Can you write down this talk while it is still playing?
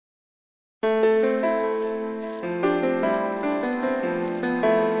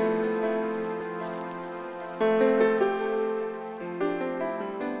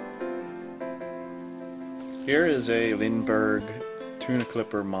is a Lindberg Tuna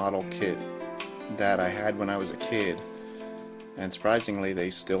Clipper model kit that I had when I was a kid, and surprisingly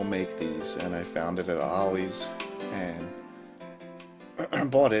they still make these, and I found it at Ollie's and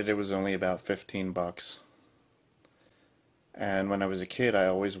bought it. It was only about 15 bucks. And when I was a kid I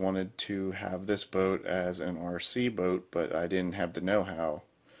always wanted to have this boat as an RC boat, but I didn't have the know-how.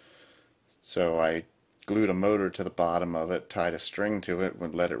 So I glued a motor to the bottom of it, tied a string to it,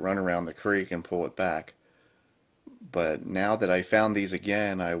 would let it run around the creek and pull it back. But now that I found these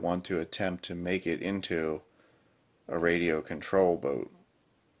again, I want to attempt to make it into a radio control boat.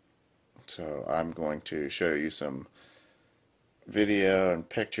 So I'm going to show you some video and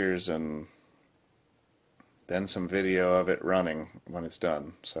pictures and then some video of it running when it's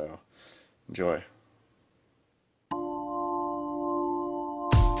done. So enjoy.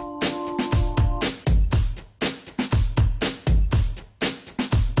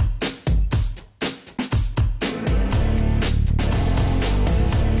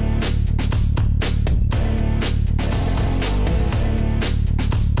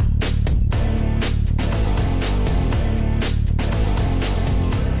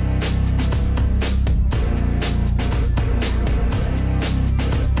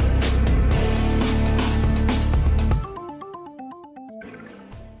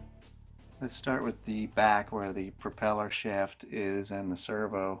 Let's start with the back where the propeller shaft is and the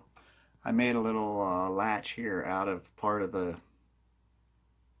servo. I made a little latch here out of part of the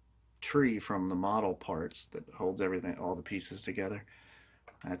tree from the model parts that holds everything, all the pieces together.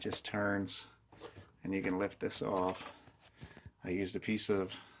 That just turns and you can lift this off. I used a piece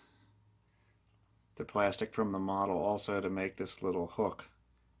of the plastic from the model also to make this little hook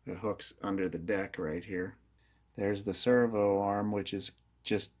that hooks under the deck right here. There's the servo arm, which is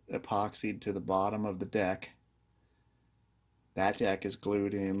just epoxied to the bottom of the deck. That deck is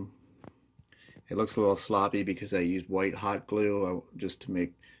glued in. It looks a little sloppy because I used white hot glue just to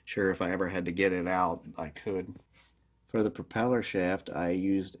make sure if I ever had to get it out I could. For the propeller shaft I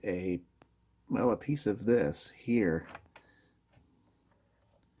used a piece of this here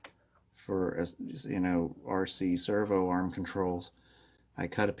for RC servo arm controls. I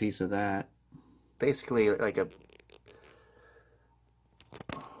cut a piece of that, basically like a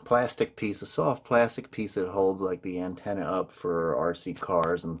plastic piece, a soft plastic piece that holds like the antenna up for RC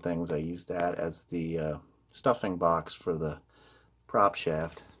cars and things. I used that as the stuffing box for the prop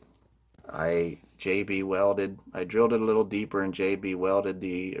shaft. I drilled it a little deeper and JB welded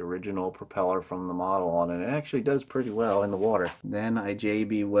the original propeller from the model on it. It actually does pretty well in the water. Then I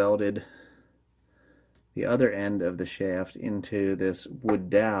JB welded the other end of the shaft into this wood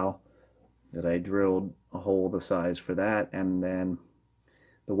dowel that I drilled a hole the size for that, and then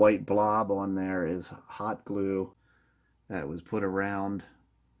the white blob on there is hot glue that was put around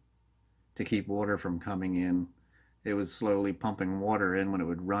to keep water from coming in. It was slowly pumping water in when it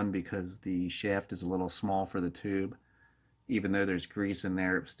would run because the shaft is a little small for the tube. Even though there's grease in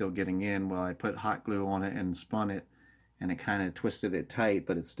there, it's still getting in. Well, I put hot glue on it and spun it, and it kind of twisted it tight,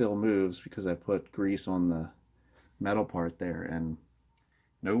 but it still moves because I put grease on the metal part there, and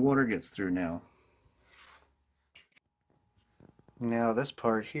no water gets through now. Now this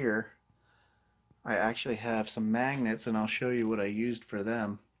part here, I actually have some magnets, and I'll show you what I used for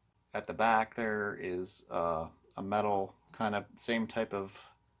them. At the back there is a metal, kind of same type of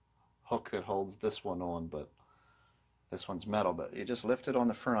hook that holds this one on, but this one's metal. But you just lift it on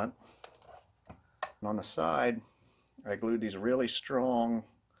the front. And on the side, I glued these really strong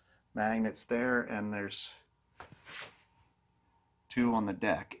magnets there, and there's two on the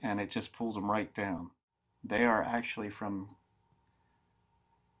deck, and it just pulls them right down. They are actually from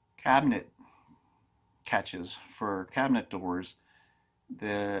cabinet catches for cabinet doors.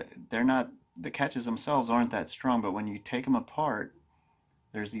 The catches themselves aren't that strong, but when you take them apart,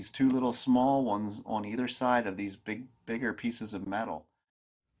 there's these two little small ones on either side of these bigger pieces of metal.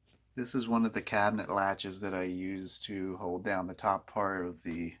 This is one of the cabinet latches that I use to hold down the top part of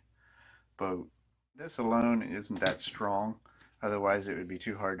the boat. This alone isn't that strong, otherwise it would be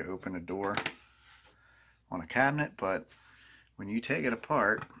too hard to open a door on a cabinet, but when you take it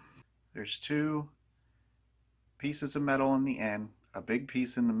apart, there's two pieces of metal in the end, a big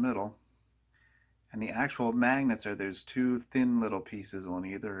piece in the middle, and the actual magnets are those two thin little pieces on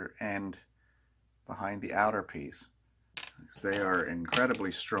either end behind the outer piece. They are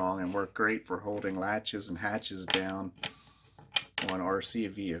incredibly strong and work great for holding latches and hatches down on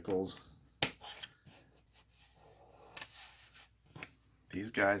RC vehicles.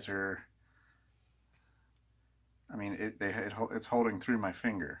 These guys are, I mean, it's holding through my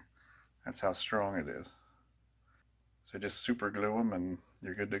finger. That's how strong it is. So just super glue them and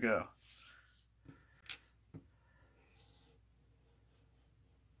you're good to go.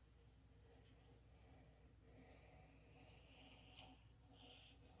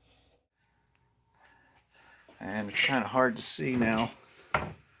 and it's kind of hard to see now,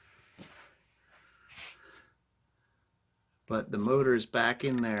 but the motor is back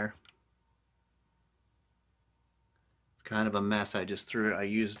in there. It's kind of a mess. I just threw it. I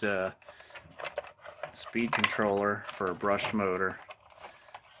used a speed controller for a brushed motor,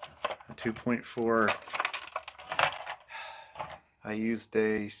 a 2.4. I used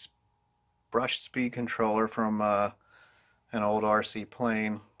a brushed speed controller from an old RC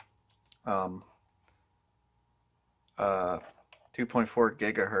plane, 2.4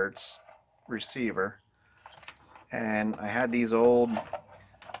 gigahertz receiver, and I had these old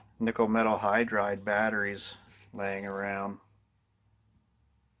nickel metal hydride batteries laying around,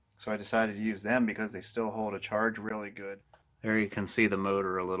 so I decided to use them because they still hold a charge really good. There you can see the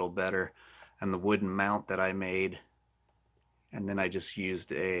motor a little better and the wooden mount that I made, and then I just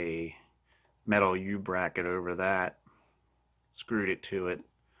used a metal U-bracket over that, screwed it to it.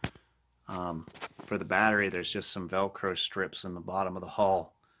 For the battery, there's just some Velcro strips in the bottom of the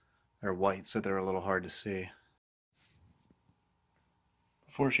hull. They're white, so they're a little hard to see.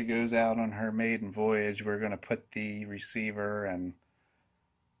 Before she goes out on her maiden voyage, we're going to put the receiver and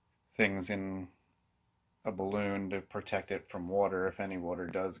things in a balloon to protect it from water if any water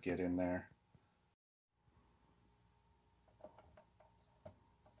does get in there.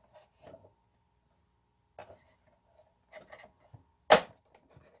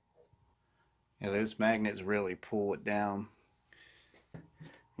 Yeah, those magnets really pull it down.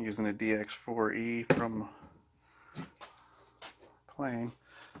 Using a DX4E from the plane.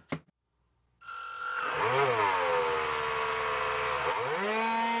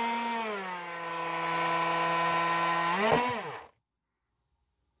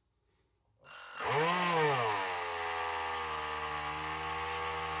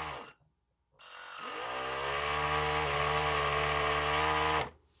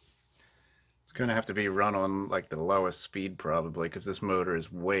 It's going to have to be run on like the lowest speed probably, because this motor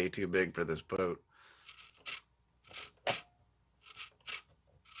is way too big for this boat.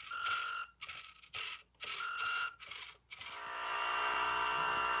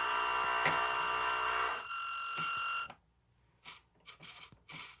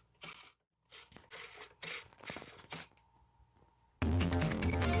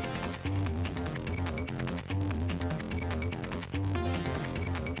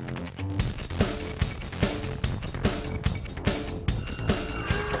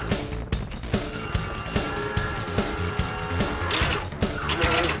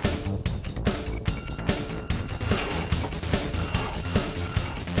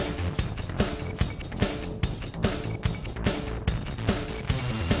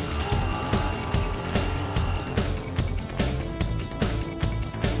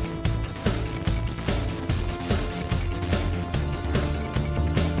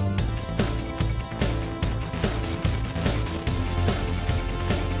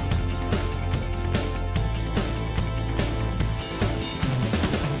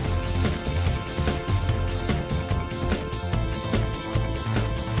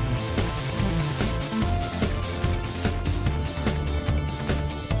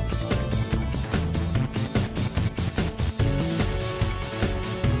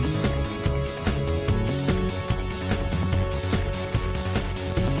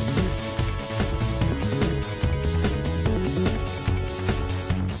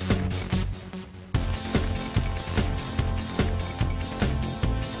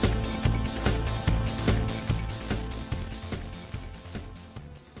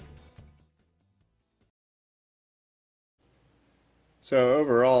 So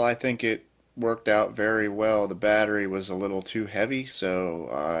overall, I think it worked out very well. The battery was a little too heavy, so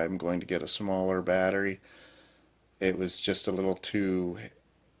I'm going to get a smaller battery. It was just a little too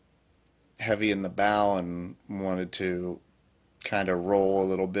heavy in the bow and wanted to kind of roll a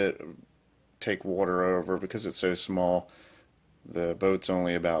little bit, take water over because it's so small. The boat's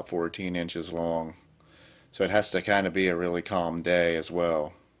only about 14 inches long, so it has to kind of be a really calm day as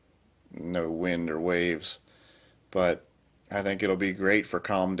well. No wind or waves. But I think it'll be great for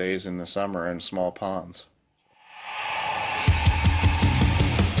calm days in the summer and small ponds.